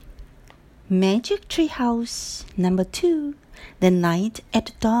Magic Tree House Number 2, The Night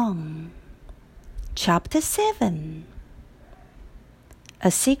at Dawn. Chapter 7,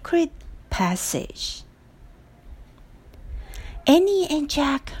 A Secret Passage. Annie and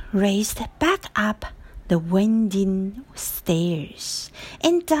Jack raced back up the winding stairs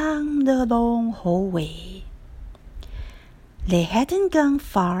and down the long hallway. They hadn't gone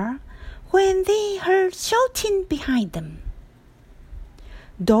far when they heard shouting behind them.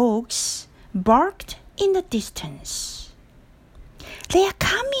 Dogs barked in the distance. "They are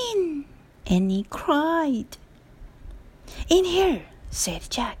coming!" Annie cried. "In here," said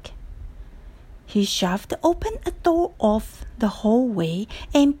Jack. He shoved open a door off the hallway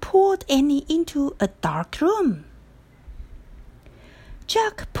and pulled Annie into a dark room.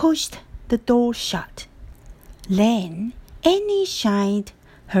 Jack pushed the door shut. Then Annie shined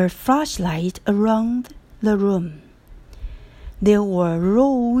her flashlight around the room. There were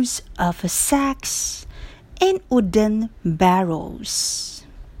rows of sacks and wooden barrels.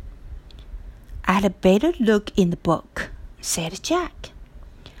 "I'd better look in the book," said Jack,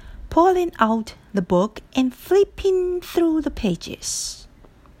 pulling out the book and flipping through the pages.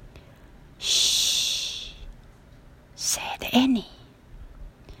 "Shh," said Annie.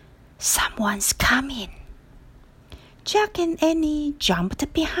 "Someone's coming." Jack and Annie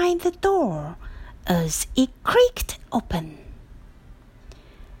jumped behind the door as it creaked open.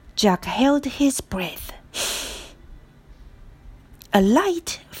 Jack held his breath. A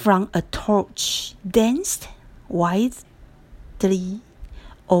light from a torch danced widely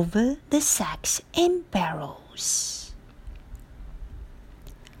over the sacks and barrels.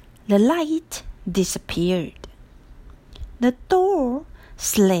 The light disappeared. The door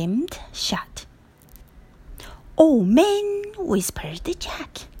slammed shut. "Oh, man," whispered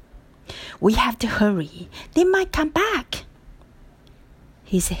Jack. "We have to hurry. They might come back."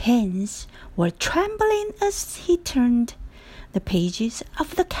 His hands were trembling as he turned the pages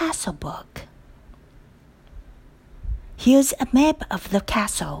of the castle book. "Here's a map of the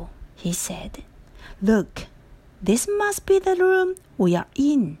castle," he said. "Look, this must be the room we are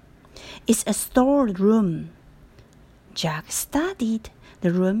in. It's a storeroom." Jack studied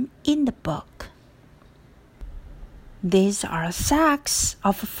the room in the book. "These are sacks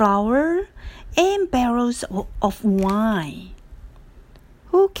of flour and barrels of wine."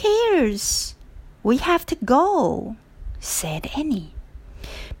 "Who cares? We have to go," said Annie,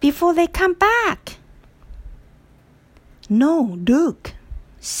 "before they come back." "No, look,"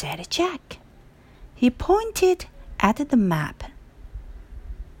 said Jack. He pointed at the map.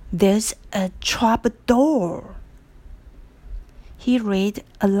 "There's a trapdoor." He read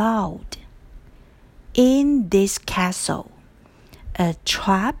aloud. "In this castle, a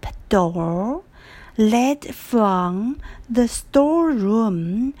trapdoor led from the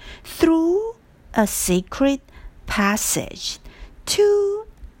storeroom through a secret passage to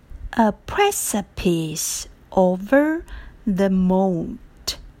a precipice over the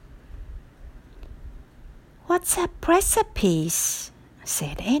moat." "What's a precipice?"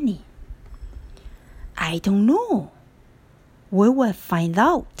 said Annie. "I don't know. We will find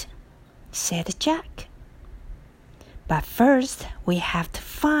out," said Jack. "But first we have to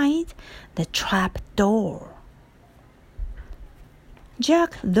find the trapdoor."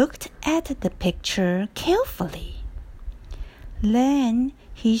 Jack looked at the picture carefully. Then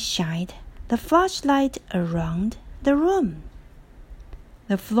he shined the flashlight around the room.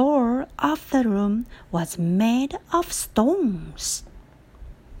 The floor of the room was made of stones.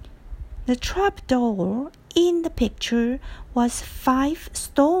 The trapdoor in the picture was 5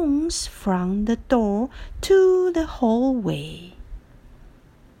 stones from the door to the hallway.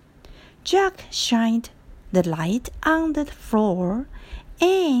 Jack shined the light on the floor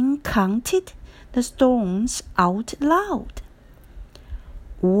and counted the stones out loud.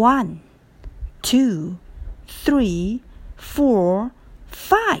 1, 2, 3, 4,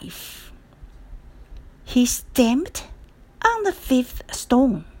 5. He stamped on the 5th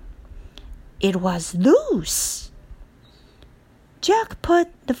stone. It was loose. Jack put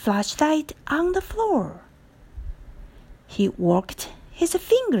the flashlight on the floor. He worked his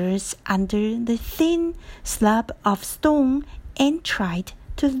fingers under the thin slab of stone and tried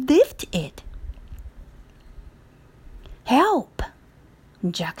to lift it. "Help,"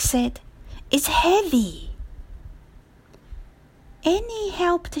 Jack said. "It's heavy." Annie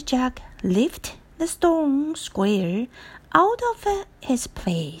helped Jack lift the stone square out of its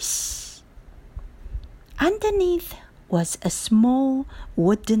place. Underneath was a small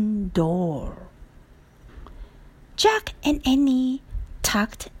wooden door. Jack and Annie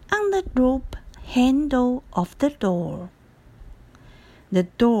tugged on the rope handle of the door. The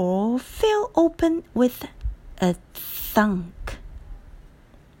door fell open with a thunk.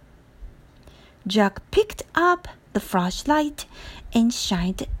 Jack picked up the flashlight and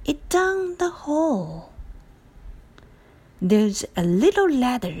shined it down the hall. "There's a little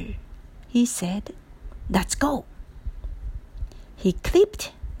ladder," he said. "Let's go." He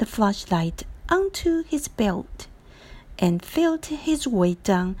clipped the flashlight onto his belt and felt his way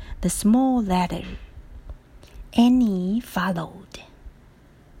down the small ladder. Annie followed.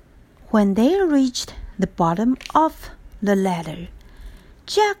 When they reached the bottom of the ladder,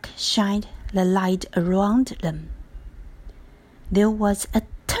 Jack shined the light around them. There was a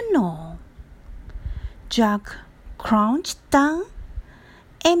tunnel. Jack crouched down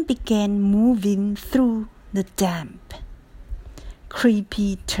and began moving through the damp,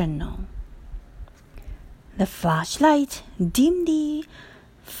 creepy tunnel. The flashlight dimly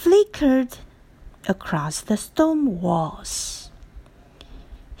flickered across the stone walls.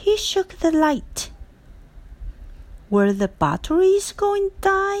 He shook the light. "Were the batteries going to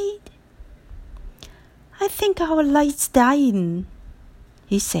die?" "I think our light's dying,"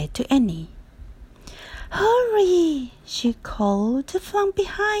 he said to Annie. "Hurry!" she called from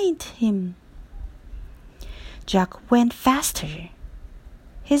behind him. Jack went faster.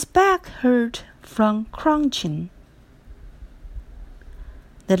 His back hurt from crouching.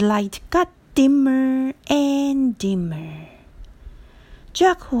 The light got dimmer and dimmer.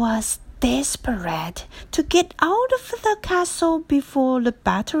 Jack was desperate to get out of the castle before the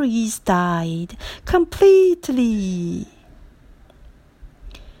batteries died completely.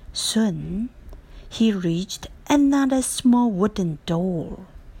 Soon, he reached another small wooden door.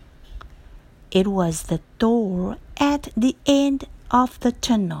 It was the door at the end of the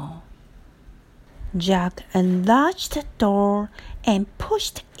tunnel. Jack unlatched the door and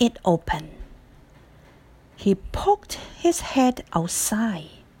pushed it open. He poked his head outside.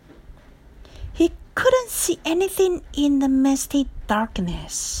 He couldn't see anything in the misty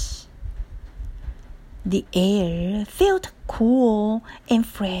darkness. The air felt cool and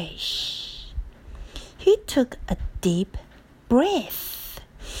fresh. He took a deep breath.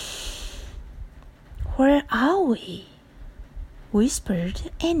 "Where are we?" whispered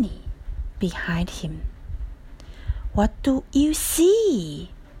Annie behind him. "What do you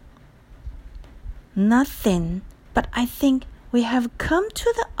see?" "Nothing, but I think we have come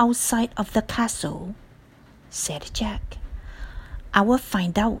to the outside of the castle," said Jack. "I will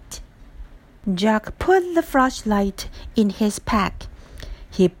find out." Jack put the flashlight in his pack.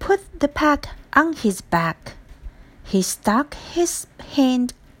 He put the pack on his back. He stuck his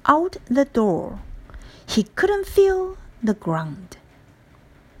hand out the door. He couldn't feel the ground.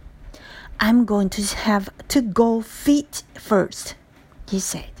 "I'm going to have to go feet first," he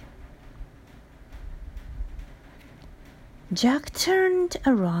said. Jack turned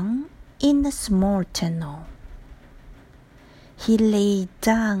around in the small tunnel. He lay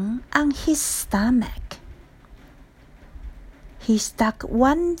down on his stomach. He stuck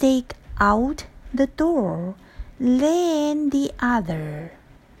one leg out the door, then the other.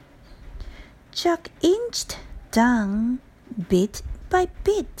 Jack inched down bit by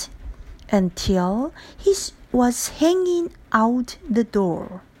bit until he was hanging out the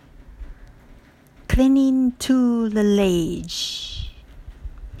door, clinging to the ledge.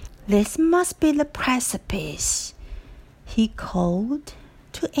 "This must be the precipice," he called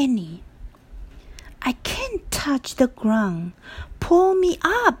to Annie. "I can't touch the ground. Pull me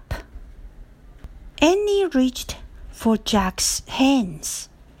up." Annie reached for Jack's hands.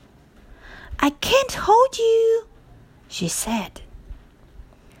 "I can't hold you," she said.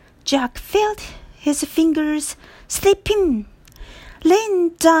 Jack felt his fingers slipping.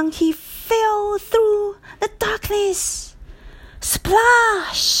 Then down he fell through the darkness.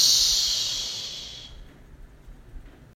 Splash!